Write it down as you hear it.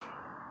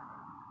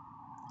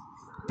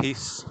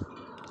Peace.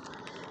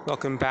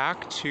 Welcome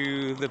back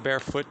to the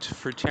Barefoot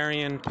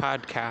Fruitarian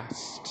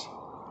podcast.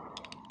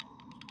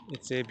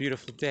 It's a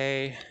beautiful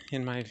day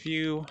in my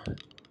view.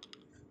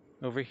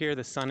 Over here,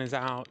 the sun is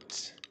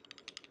out.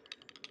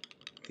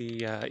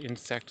 The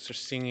insects are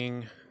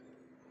singing.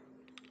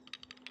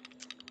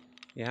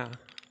 Yeah.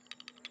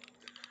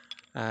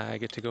 I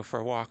get to go for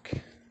a walk.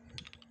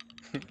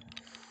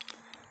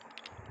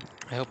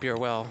 I hope you're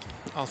well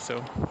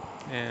also.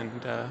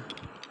 And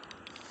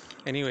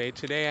anyway,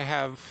 today I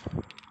have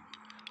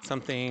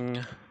something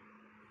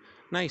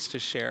nice to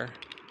share.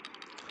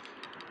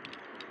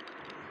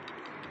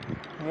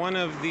 One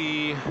of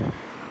the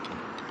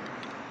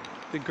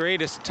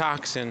greatest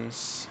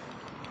toxins,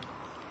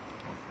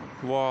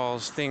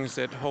 walls, things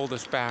that hold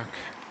us back,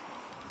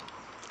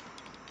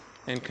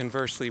 and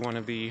conversely, one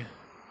of the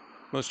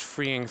most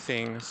freeing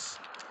things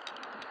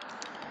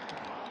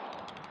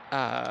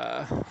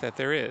that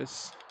there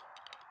is.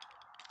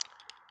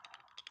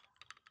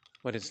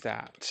 What is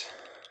that?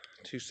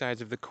 Two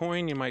sides of the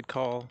coin you might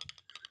call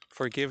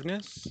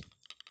forgiveness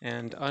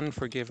and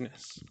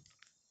unforgiveness.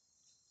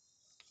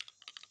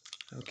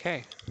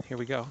 Okay, here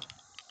we go.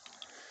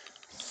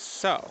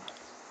 So,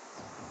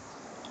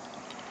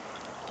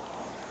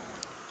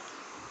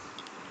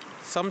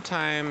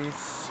 sometimes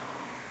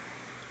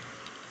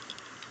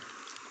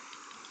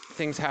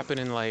things happen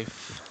in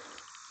life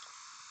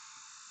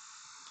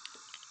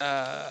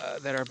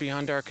that are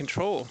beyond our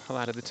control a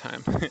lot of the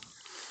time.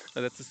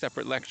 That's a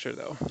separate lecture,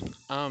 though.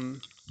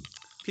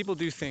 People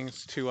do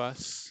things to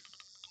us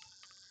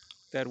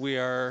that we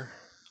are,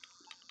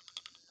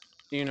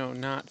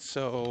 not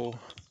so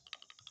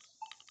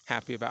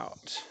happy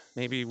about.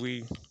 Maybe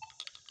we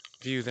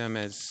view them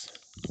as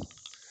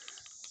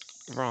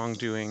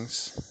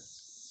wrongdoings.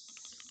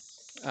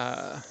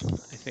 I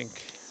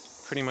think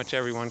pretty much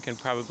everyone can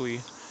probably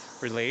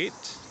relate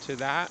to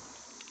that.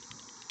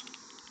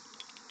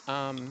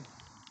 And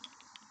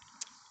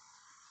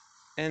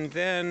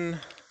then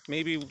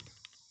maybe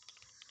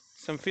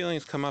some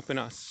feelings come up in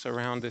us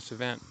around this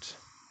event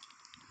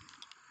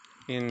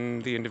in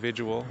the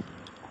individual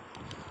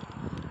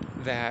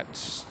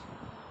that,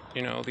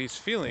 these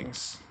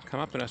feelings come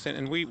up in us,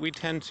 and we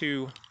tend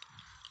to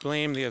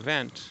blame the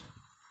event.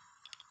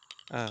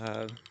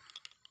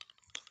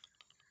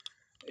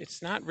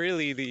 It's not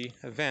really the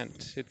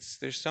event.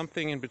 There's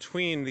something in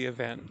between the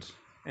event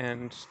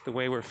and the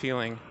way we're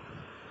feeling.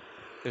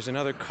 There's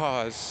another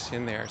cause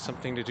in there,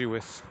 something to do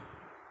with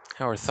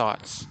our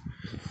thoughts.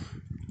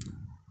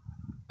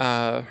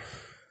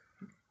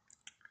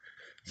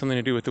 Something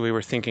to do with the way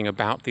we're thinking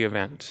about the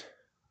event.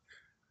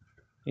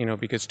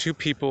 Because two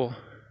people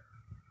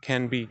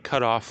can be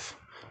cut off.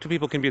 Two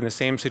people can be in the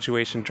same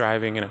situation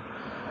driving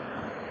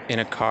in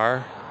a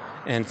car,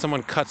 and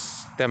someone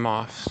cuts them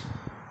off.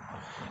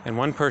 And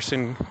one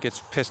person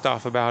gets pissed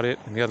off about it,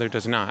 and the other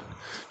does not.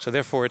 So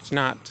therefore, it's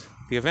not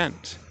the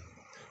event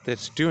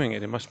that's doing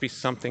it. It must be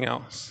something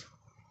else.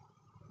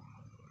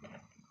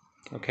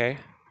 Okay?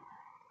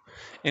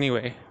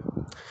 Anyway,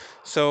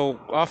 so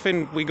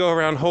often we go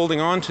around holding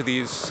on to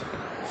these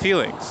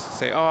feelings.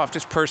 Say, oh, if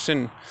this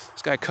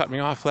guy cut me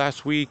off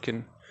last week,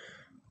 and,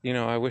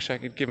 I wish I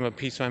could give him a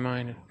piece of my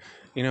mind.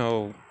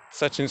 And,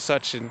 such and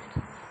such and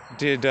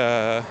did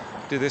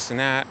this and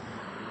that.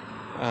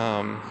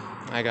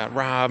 I got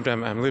robbed.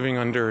 I'm living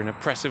under an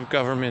oppressive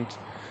government.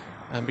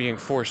 I'm being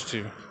forced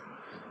to,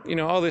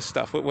 all this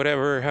stuff.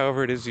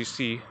 However it is you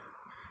see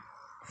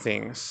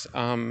things.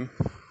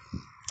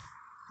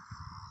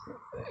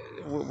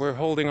 We're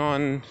holding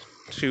on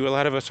to, a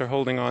lot of us are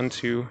holding on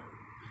to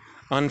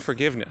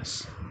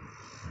unforgiveness.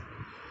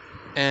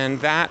 And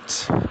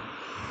that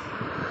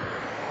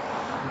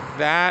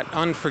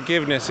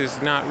unforgiveness is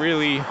not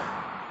really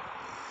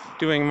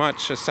doing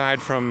much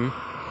aside from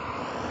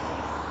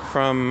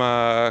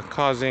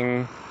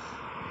causing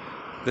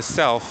the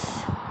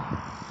self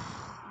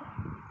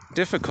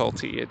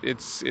difficulty.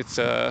 It's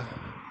a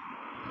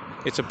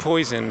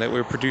poison that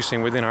we're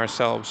producing within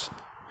ourselves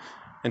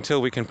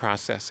until we can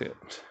process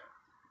it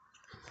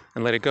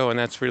and let it go, and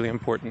that's really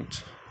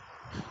important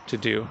to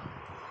do.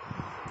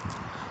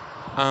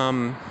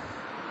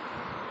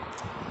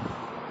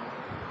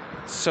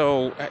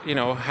 So,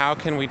 how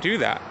can we do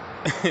that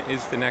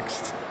is the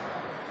next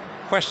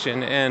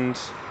question. And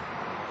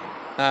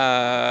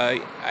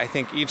I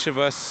think each of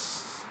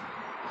us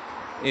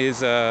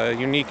is a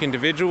unique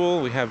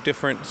individual. We have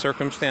different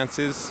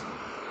circumstances.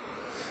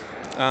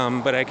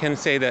 But I can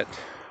say that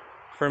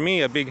for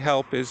me, a big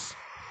help is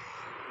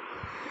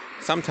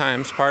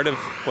sometimes part of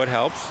what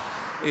helps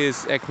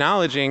is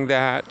acknowledging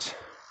that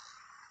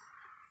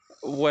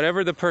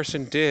whatever the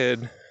person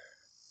did,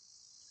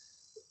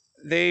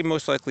 they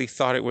most likely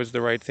thought it was the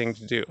right thing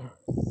to do.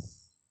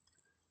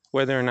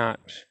 Whether or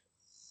not,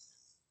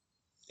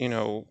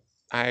 I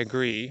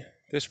agree,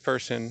 this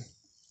person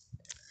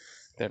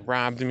that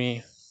robbed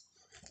me,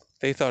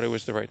 they thought it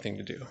was the right thing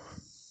to do.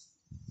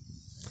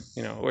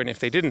 And if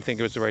they didn't think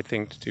it was the right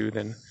thing to do,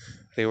 then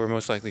they were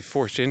most likely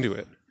forced into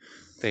it.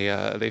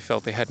 They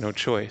felt they had no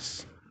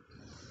choice.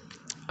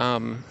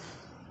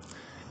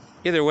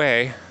 either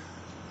way,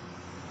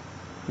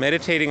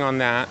 meditating on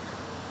that,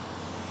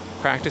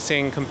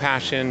 practicing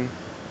compassion,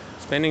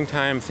 spending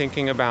time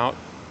thinking about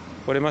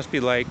what it must be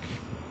like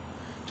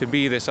to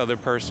be this other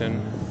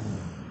person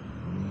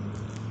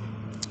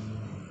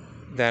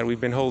that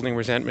we've been holding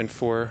resentment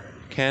for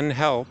can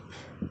help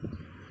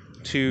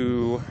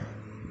to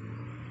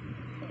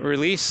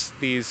release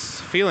these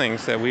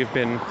feelings that we've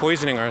been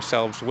poisoning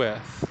ourselves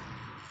with.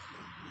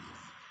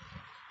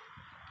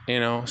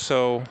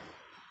 So,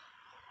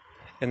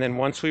 and then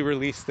once we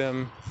release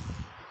them,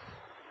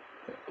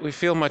 we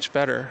feel much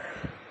better.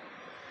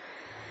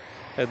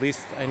 At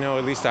least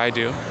I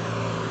do.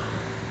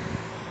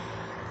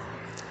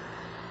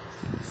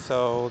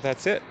 So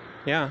that's it.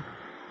 Yeah.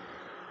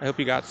 I hope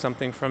you got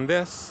something from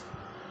this.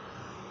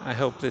 I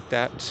hope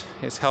that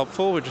is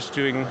helpful. We're just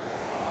doing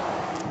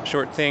a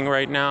short thing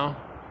right now.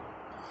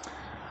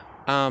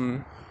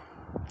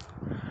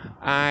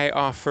 I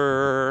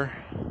offer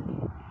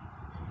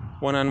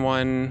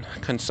one-on-one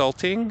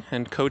consulting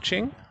and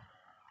coaching.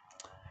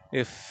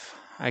 If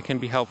I can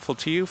be helpful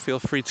to you, feel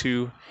free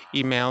to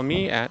email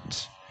me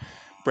at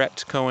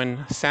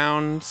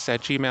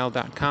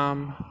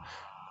brettcohensounds@gmail.com.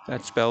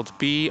 That's spelled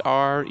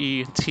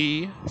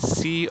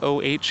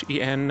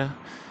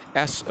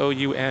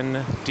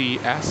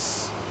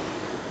BRETCOHENSOUNDS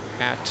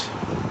at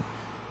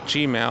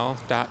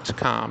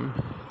gmail.com.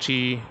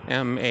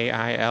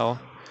 gmail.com.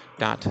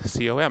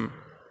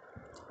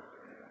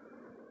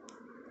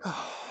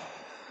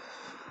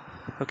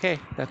 Okay,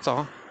 that's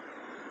all.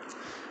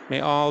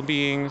 May all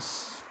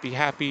beings be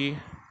happy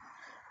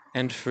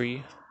and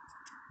free.